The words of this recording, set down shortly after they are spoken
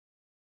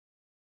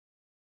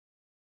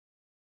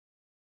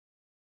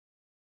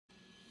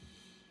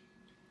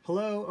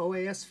Hello,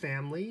 OAS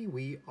family.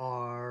 We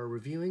are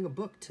reviewing a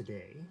book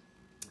today.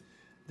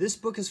 This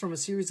book is from a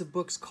series of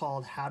books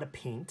called How to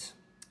Paint,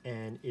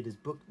 and it is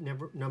book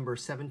number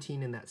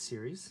 17 in that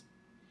series.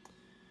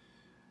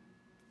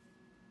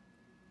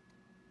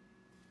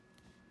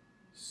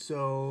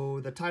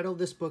 So the title of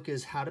this book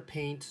is How to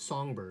Paint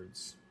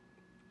Songbirds.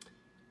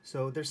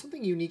 So there's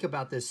something unique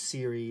about this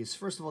series.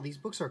 First of all, these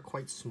books are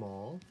quite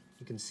small.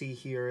 You can see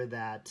here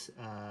that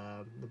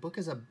the book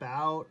is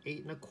about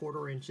 8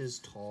 1/4 inches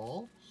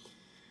tall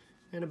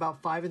and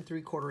about 5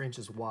 3/4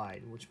 inches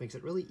wide, which makes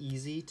it really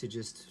easy to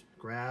just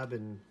grab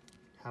and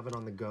have it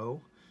on the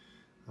go.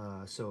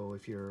 So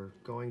if you're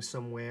going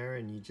somewhere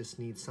and you just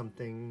need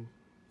something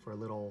for a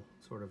little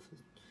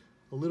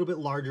bit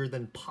larger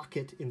than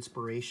pocket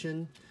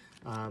inspiration,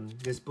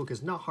 this book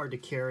is not hard to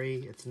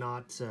carry. It's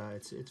not.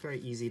 It's very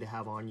easy to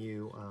have on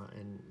you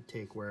and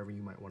take wherever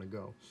you might want to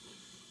go.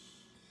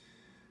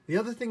 The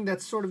other thing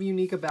that's sort of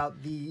unique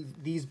about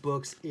these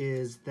books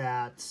is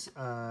that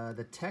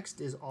the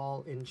text is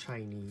all in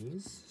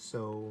Chinese.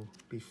 So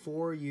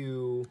before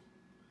you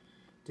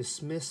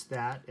dismiss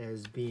that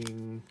as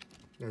being,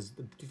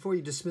 before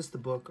you dismiss the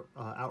book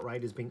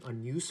outright as being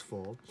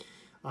unuseful,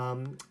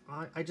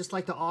 I just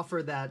like to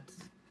offer that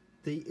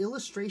the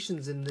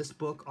illustrations in this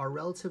book are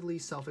relatively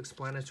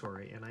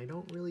self-explanatory, and I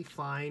don't really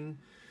find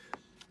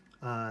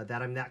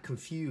that I'm that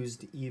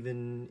confused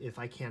even if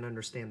I can't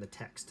understand the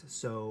text.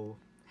 So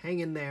hang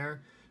in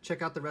there,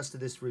 check out the rest of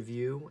this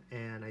review,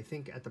 and I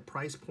think at the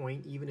price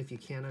point, even if you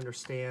can't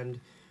understand,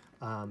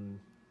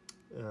 even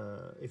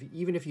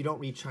if you don't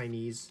read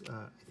Chinese,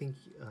 I think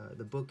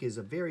the book is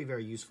a very,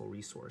 very useful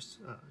resource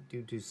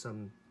due to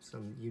some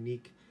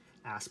unique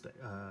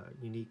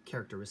unique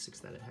characteristics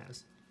that it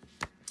has.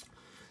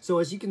 So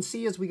as you can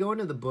see, as we go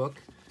into the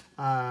book,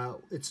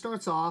 it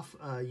starts off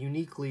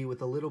uniquely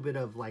with a little bit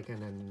of like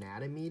an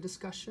anatomy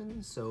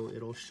discussion. So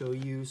it'll show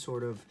you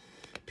sort of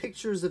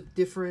pictures of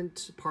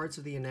different parts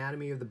of the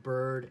anatomy of the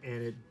bird,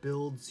 and it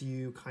builds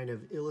you kind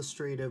of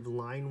illustrative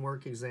line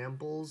work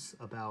examples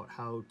about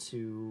how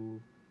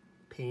to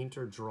paint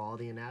or draw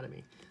the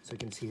anatomy. So you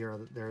can see here,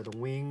 there are the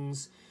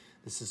wings.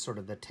 This is sort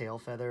of the tail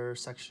feather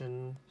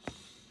section.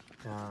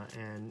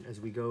 And as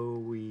we go,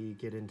 we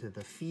get into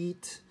the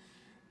feet.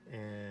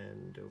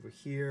 And over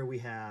here we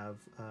have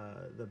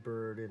the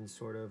bird in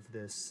sort of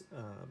this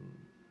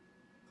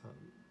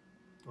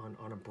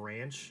on a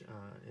branch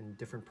in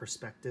different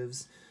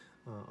perspectives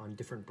on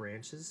different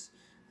branches,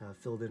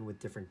 filled in with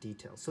different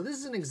details. So this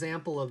is an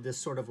example of this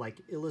sort of like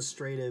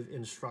illustrative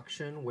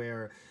instruction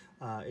where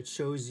it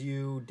shows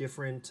you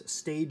different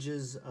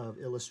stages of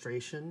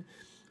illustration,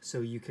 so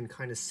you can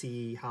kind of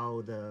see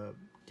how the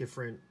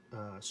different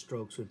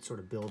strokes would sort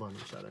of build on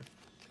each other.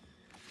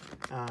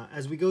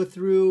 As we go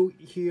through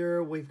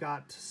here, we've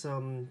got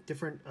some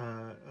different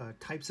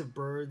types of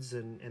birds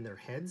and their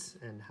heads,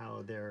 and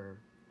how they're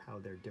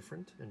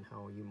different, and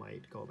how you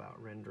might go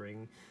about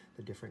rendering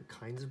the different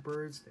kinds of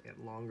birds. They get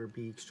longer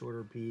beaks,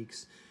 shorter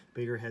beaks,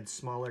 bigger heads,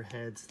 smaller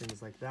heads,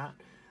 things like that.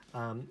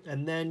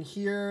 And then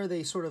here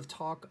they sort of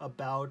talk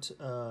about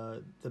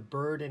the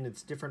bird and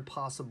its different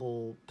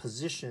possible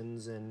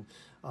positions, and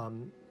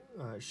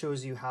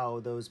shows you how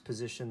those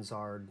positions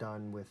are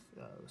done with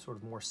sort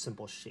of more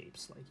simple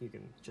shapes. Like you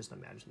can just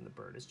imagine the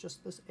bird is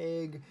just this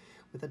egg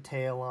with a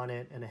tail on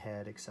it and a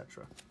head,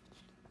 etc.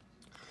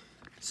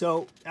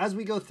 So as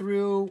we go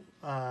through,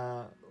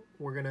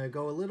 we're going to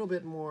go a little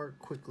bit more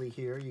quickly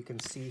here. You can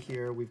see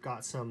here we've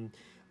got some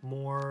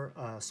more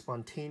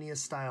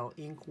spontaneous style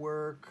ink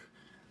work.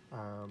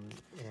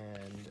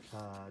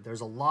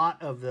 There's a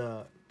lot of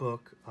the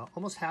book,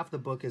 almost half the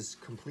book is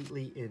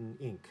completely in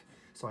ink.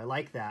 So I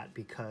like that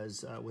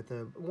because with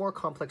a more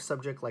complex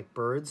subject like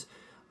birds,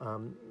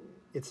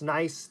 it's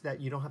nice that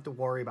you don't have to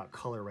worry about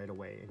color right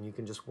away, and you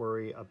can just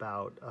worry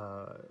about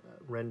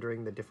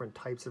rendering the different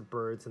types of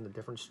birds and the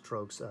different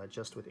strokes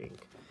just with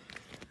ink.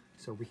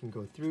 So we can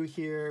go through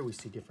here. We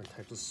see different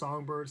types of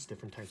songbirds,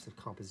 different types of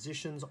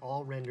compositions,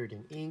 all rendered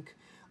in ink.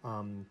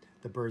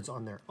 The birds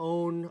on their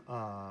own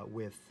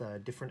with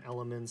different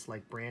elements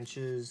like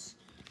branches.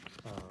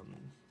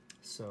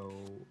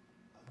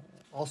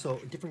 Also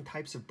different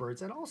types of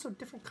birds, and also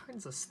different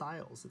kinds of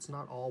styles. It's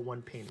not all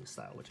one painting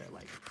style, which I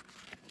like.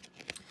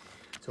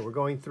 So we're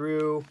going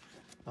through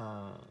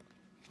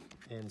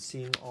and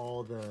seeing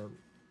all the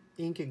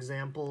ink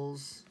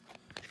examples,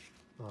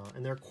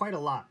 and there are quite a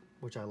lot,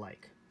 which I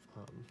like.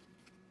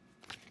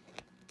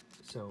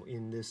 So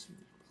in this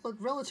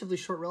relatively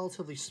short,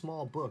 relatively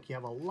small book, you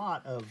have a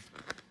lot of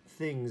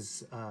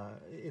things,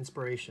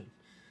 inspiration.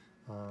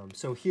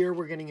 So here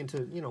we're getting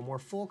into, more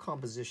full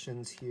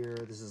compositions here.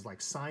 This is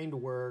like signed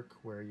work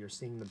where you're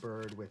seeing the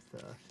bird with,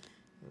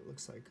 it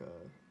looks like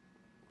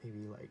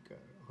maybe like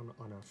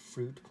on a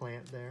fruit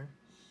plant there.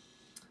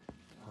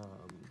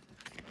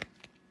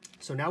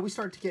 So now we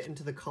start to get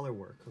into the color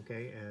work,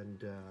 okay?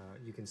 And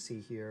you can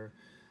see here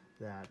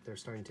that they're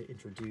starting to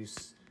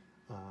introduce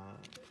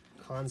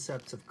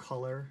concepts of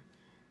color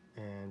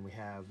And we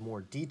have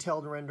more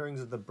detailed renderings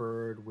of the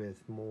bird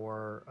with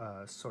more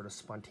sort of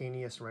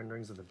spontaneous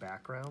renderings of the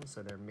background.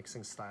 So they're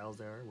mixing styles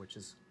there, which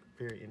is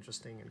very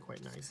interesting and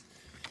quite nice.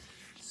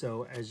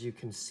 So as you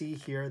can see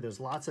here, there's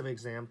lots of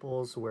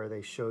examples where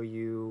they show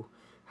you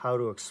how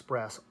to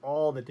express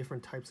all the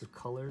different types of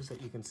colors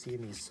that you can see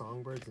in these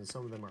songbirds, and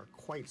some of them are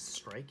quite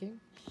striking.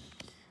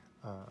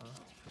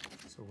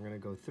 So we're going to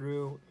go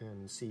through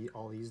and see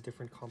all these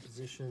different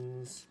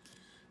compositions.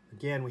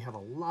 Again, we have a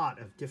lot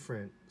of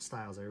different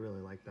styles. I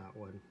really like that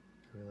one.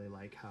 I really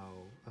like how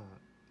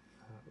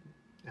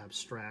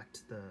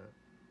abstract the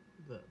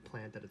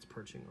plant that it's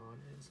perching on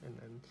is, and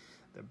then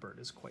the bird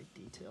is quite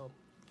detailed.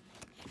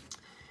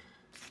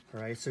 All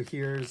right, so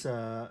here's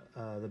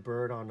the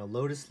bird on a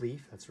lotus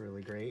leaf. That's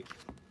really great.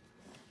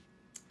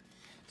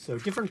 So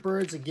different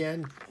birds,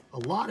 again, a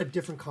lot of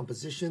different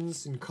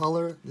compositions in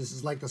color. This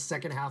is like the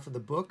second half of the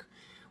book.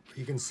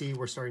 You can see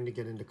we're starting to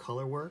get into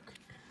color work.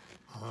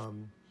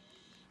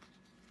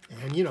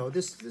 And you know,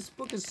 this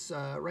book is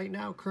right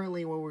now,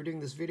 currently when we're doing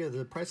this video,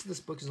 the price of this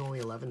book is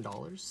only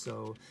 $11.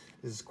 So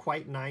this is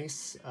quite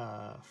nice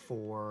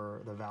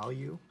for the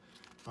value.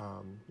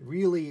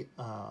 Really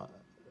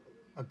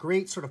a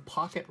great sort of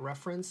pocket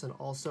reference, and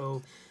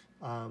also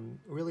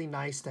really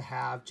nice to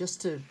have just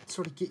to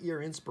sort of get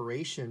your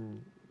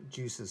inspiration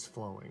juices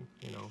flowing.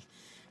 You know,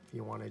 if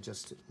you want to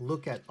just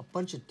look at a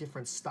bunch of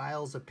different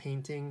styles of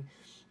painting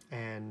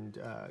and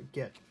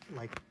get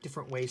like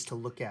different ways to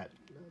look at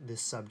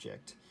this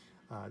subject.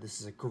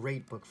 This is a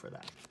great book for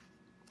that.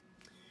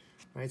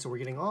 All right, so we're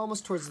getting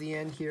almost towards the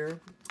end here,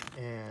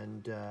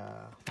 and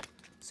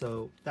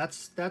so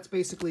that's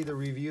basically the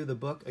review of the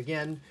book.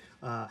 Again,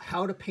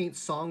 How to Paint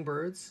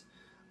Songbirds.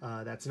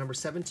 That's number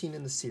 17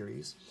 in the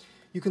series.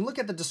 You can look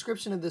at the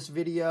description of this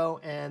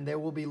video, and there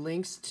will be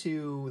links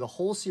to the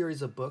whole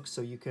series of books,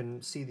 so you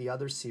can see the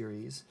other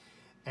series.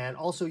 And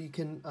also you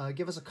can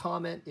give us a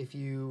comment if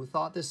you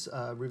thought this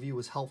review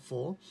was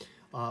helpful,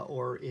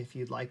 or if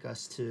you'd like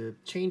us to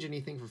change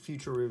anything for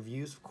future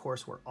reviews. Of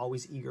course, we're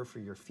always eager for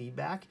your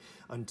feedback.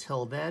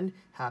 Until then,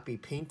 happy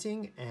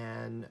painting,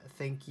 and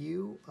thank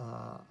you.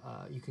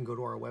 You can go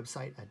to our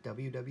website at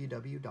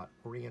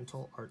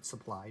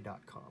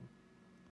www.orientalartsupply.com.